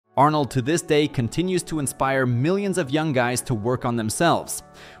Arnold to this day continues to inspire millions of young guys to work on themselves.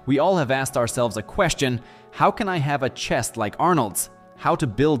 We all have asked ourselves a question: how can I have a chest like Arnold's? How to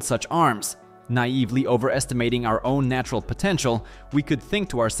build such arms? Naively overestimating our own natural potential, we could think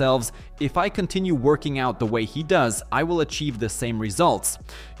to ourselves, if I continue working out the way he does, I will achieve the same results.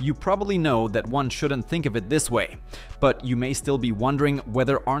 You probably know that one shouldn't think of it this way, but you may still be wondering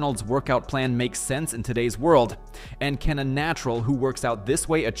whether Arnold's workout plan makes sense in today's world. And can a natural who works out this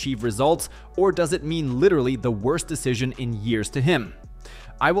way achieve results, or does it mean literally the worst decision in years to him?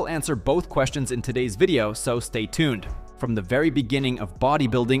 I will answer both questions in today's video, so stay tuned. From the very beginning of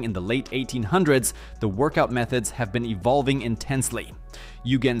bodybuilding in the late 1800s, the workout methods have been evolving intensely.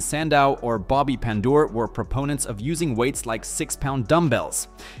 Eugen Sandow or Bobby Pandour were proponents of using weights like 6-pound dumbbells.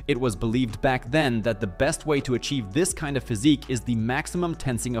 It was believed back then that the best way to achieve this kind of physique is the maximum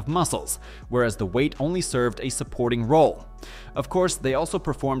tensing of muscles, whereas the weight only served a supporting role. Of course, they also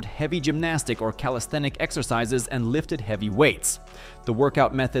performed heavy gymnastic or calisthenic exercises and lifted heavy weights. The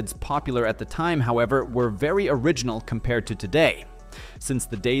workout methods popular at the time, however, were very original compared to today. Since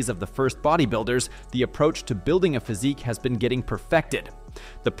the days of the first bodybuilders, the approach to building a physique has been getting perfected.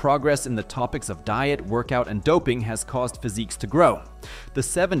 The progress in the topics of diet, workout, and doping has caused physiques to grow. The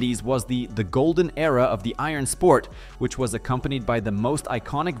 70s was the golden era of the iron sport, which was accompanied by the most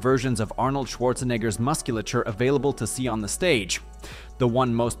iconic versions of Arnold Schwarzenegger's musculature available to see on the stage. The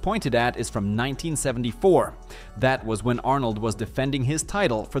one most pointed at is from 1974. That was when Arnold was defending his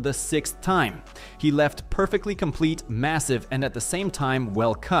title for the 6th time. He left perfectly complete, massive, and at the same time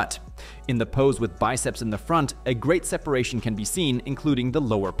well cut. In the pose with biceps in the front, a great separation can be seen, including the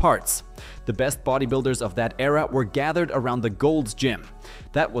lower parts. The best bodybuilders of that era were gathered around the Gold's Gym.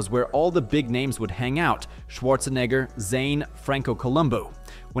 That was where all the big names would hang out: Schwarzenegger, Zane, Franco Columbu.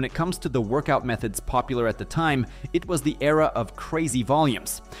 When it comes to the workout methods popular at the time, it was the era of crazy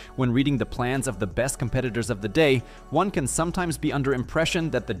volumes. When reading the plans of the best competitors of the day, one can sometimes be under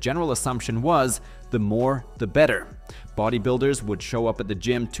impression that the general assumption was, the more, the better. Bodybuilders would show up at the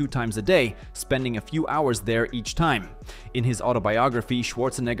gym 2 times a day, spending a few hours there each time. In his autobiography,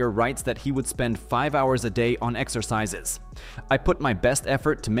 Schwarzenegger writes that he would spend 5 hours a day on exercises. I put my best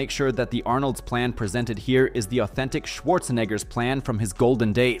effort to make sure that the Arnold's plan presented here is the authentic Schwarzenegger's plan from his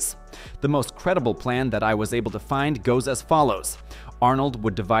golden days. The most credible plan that I was able to find goes as follows. Arnold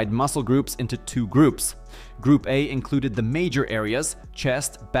would divide muscle groups into 2 groups. Group A included the major areas: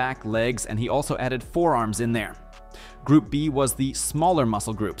 chest, back, legs, and he also added forearms in there. Group B was the smaller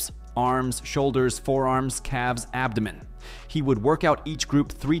muscle groups: arms, shoulders, forearms, calves, abdomen. He would work out each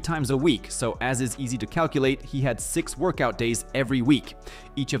group 3 times a week, so as is easy to calculate, he had 6 workout days every week.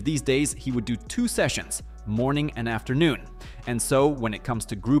 Each of these days, he would do 2 sessions, morning and afternoon. And so, when it comes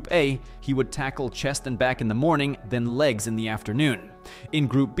to Group A, he would tackle chest and back in the morning, then legs in the afternoon. In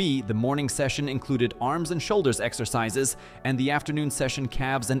Group B, the morning session included arms and shoulders exercises, and the afternoon session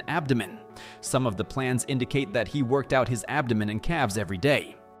calves and abdomen. Some of the plans indicate that he worked out his abdomen and calves every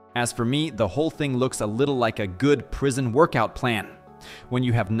day. As for me, the whole thing looks a little like a good prison workout plan. When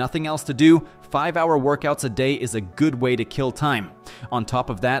you have nothing else to do, 5-hour workouts a day is a good way to kill time. On top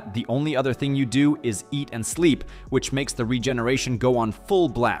of that, the only other thing you do is eat and sleep, which makes the regeneration go on full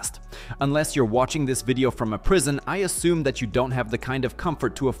blast. Unless you're watching this video from a prison, I assume that you don't have the kind of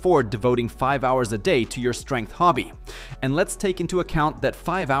comfort to afford devoting 5 hours a day to your strength hobby. And let's take into account that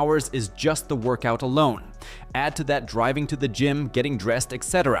 5 hours is just the workout alone. Add to that driving to the gym, getting dressed,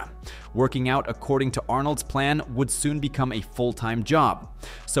 etc. Working out according to Arnold's plan would soon become a full-time job.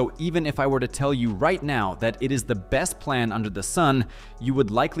 So even if I were to tell you right now that it is the best plan under the sun, you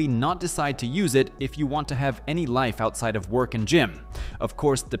would likely not decide to use it if you want to have any life outside of work and gym. Of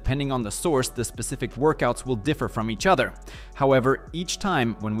course, depending on the source, the specific workouts will differ from each other. However, each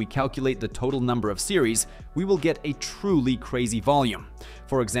time when we calculate the total number of series, we will get a truly crazy volume.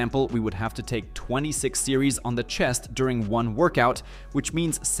 For example, we would have to take 26 series on the chest during one workout, which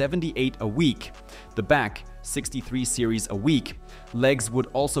means 78 a week. The back, 63 series a week. Legs would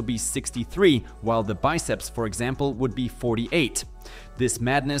also be 63, while the biceps, for example, would be 48. This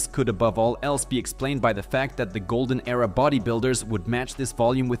madness could above all else be explained by the fact that the golden era bodybuilders would match this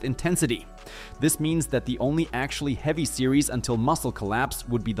volume with intensity. This means that the only actually heavy series until muscle collapse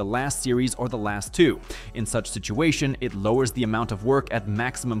would be the last series or the last 2. In such situation, it lowers the amount of work at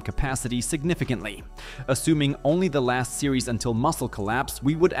maximum capacity significantly. Assuming only the last series until muscle collapse,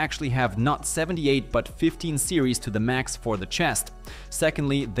 we would actually have not 78 but 15 series to the max for the chest.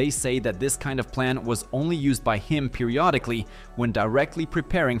 Secondly, they say that this kind of plan was only used by him periodically when when directly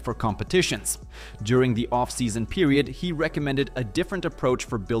preparing for competitions. During the off-season period, he recommended a different approach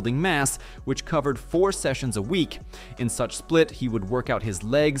for building mass, which covered 4 sessions a week. In such split, he would work out his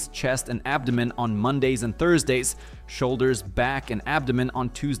legs, chest, and abdomen on Mondays and Thursdays, shoulders, back, and abdomen on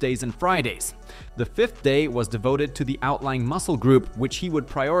Tuesdays and Fridays. The 5th day was devoted to the outlying muscle group, which he would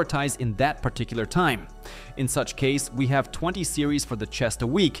prioritize in that particular time. In such case, we have 20 series for the chest a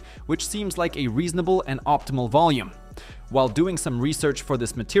week, which seems like a reasonable and optimal volume. While doing some research for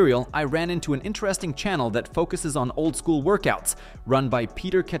this material, I ran into an interesting channel that focuses on old-school workouts, run by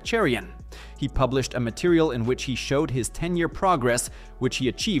Peter Kacharian. He published a material in which he showed his 10-year progress, which he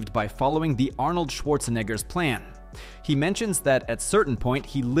achieved by following the Arnold Schwarzenegger's plan. He mentions that at certain point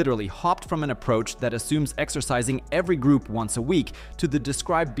he literally hopped from an approach that assumes exercising every group once a week to the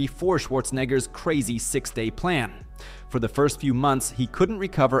described before Schwarzenegger's crazy 6-day plan. For the first few months, he couldn't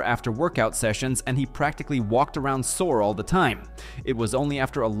recover after workout sessions and he practically walked around sore all the time. It was only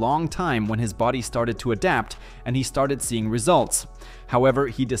after a long time when his body started to adapt and he started seeing results. However,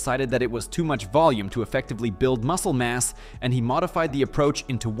 he decided that it was too much volume to effectively build muscle mass, and he modified the approach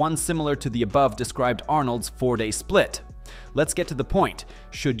into one similar to the above described Arnold's 4-day split. Let's get to the point.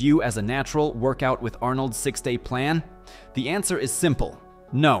 Should you, as a natural, work out with Arnold's 6-day plan? The answer is simple.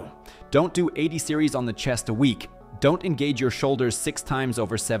 No. Don't do 80 series on the chest a week. Don't engage your shoulders 6 times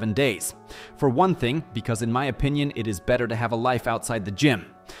over 7 days. For one thing, because in my opinion it is better to have a life outside the gym.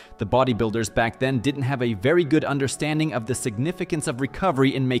 The bodybuilders back then didn't have a very good understanding of the significance of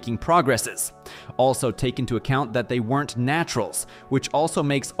recovery in making progresses. Also take into account that they weren't naturals, which also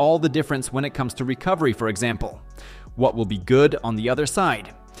makes all the difference when it comes to recovery, for example. What will be good on the other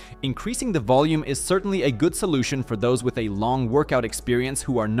side? Increasing the volume is certainly a good solution for those with a long workout experience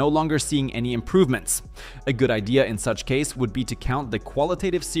who are no longer seeing any improvements. A good idea in such case would be to count the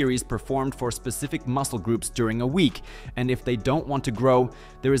qualitative series performed for specific muscle groups during a week, and if they don't want to grow,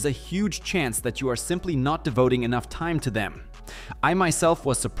 there is a huge chance that you are simply not devoting enough time to them. I myself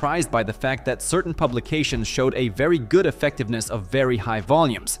was surprised by the fact that certain publications showed a very good effectiveness of very high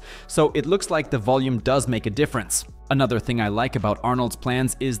volumes, so it looks like the volume does make a difference. Another thing I like about Arnold's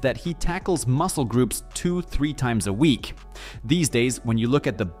plans is that he tackles muscle groups 2-3 times a week. These days, when you look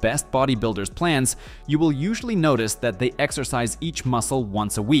at the best bodybuilders' plans, you will usually notice that they exercise each muscle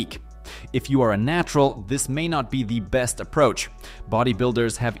once a week. If you are a natural, this may not be the best approach.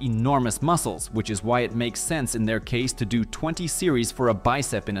 Bodybuilders have enormous muscles, which is why it makes sense in their case to do 20 series for a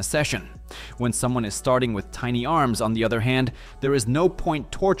bicep in a session. When someone is starting with tiny arms, on the other hand, there is no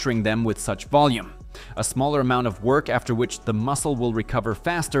point torturing them with such volume. A smaller amount of work after which the muscle will recover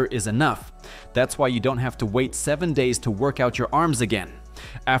faster is enough. That's why you don't have to wait 7 days to work out your arms again.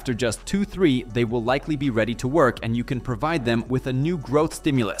 After just 2-3, they will likely be ready to work and you can provide them with a new growth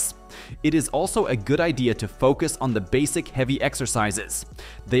stimulus. It is also a good idea to focus on the basic heavy exercises.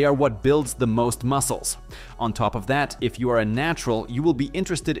 They are what builds the most muscles. On top of that, if you are a natural, you will be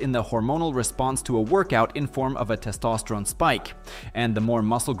interested in the hormonal response to a workout in form of a testosterone spike. And the more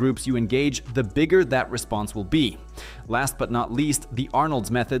muscle groups you engage, the bigger that response will be. Last but not least, the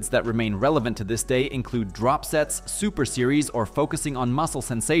Arnold's methods that remain relevant to this day include drop sets, super series, or focusing on muscle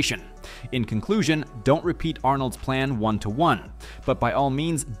sensation. In conclusion, don't repeat Arnold's plan 1-to-1, but by all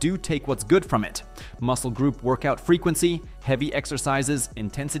means do take what's good from it. Muscle group workout frequency, heavy exercises,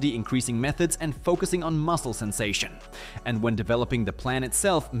 intensity increasing methods, and focusing on muscle sensation. And when developing the plan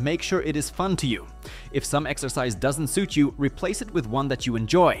itself, make sure it is fun to you. If some exercise doesn't suit you, replace it with one that you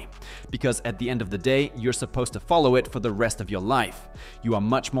enjoy. Because at the end of the day, you're supposed to follow it for the rest of your life. You are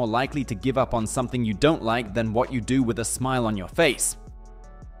much more likely to give up on something you don't like than what you do with a smile on your face.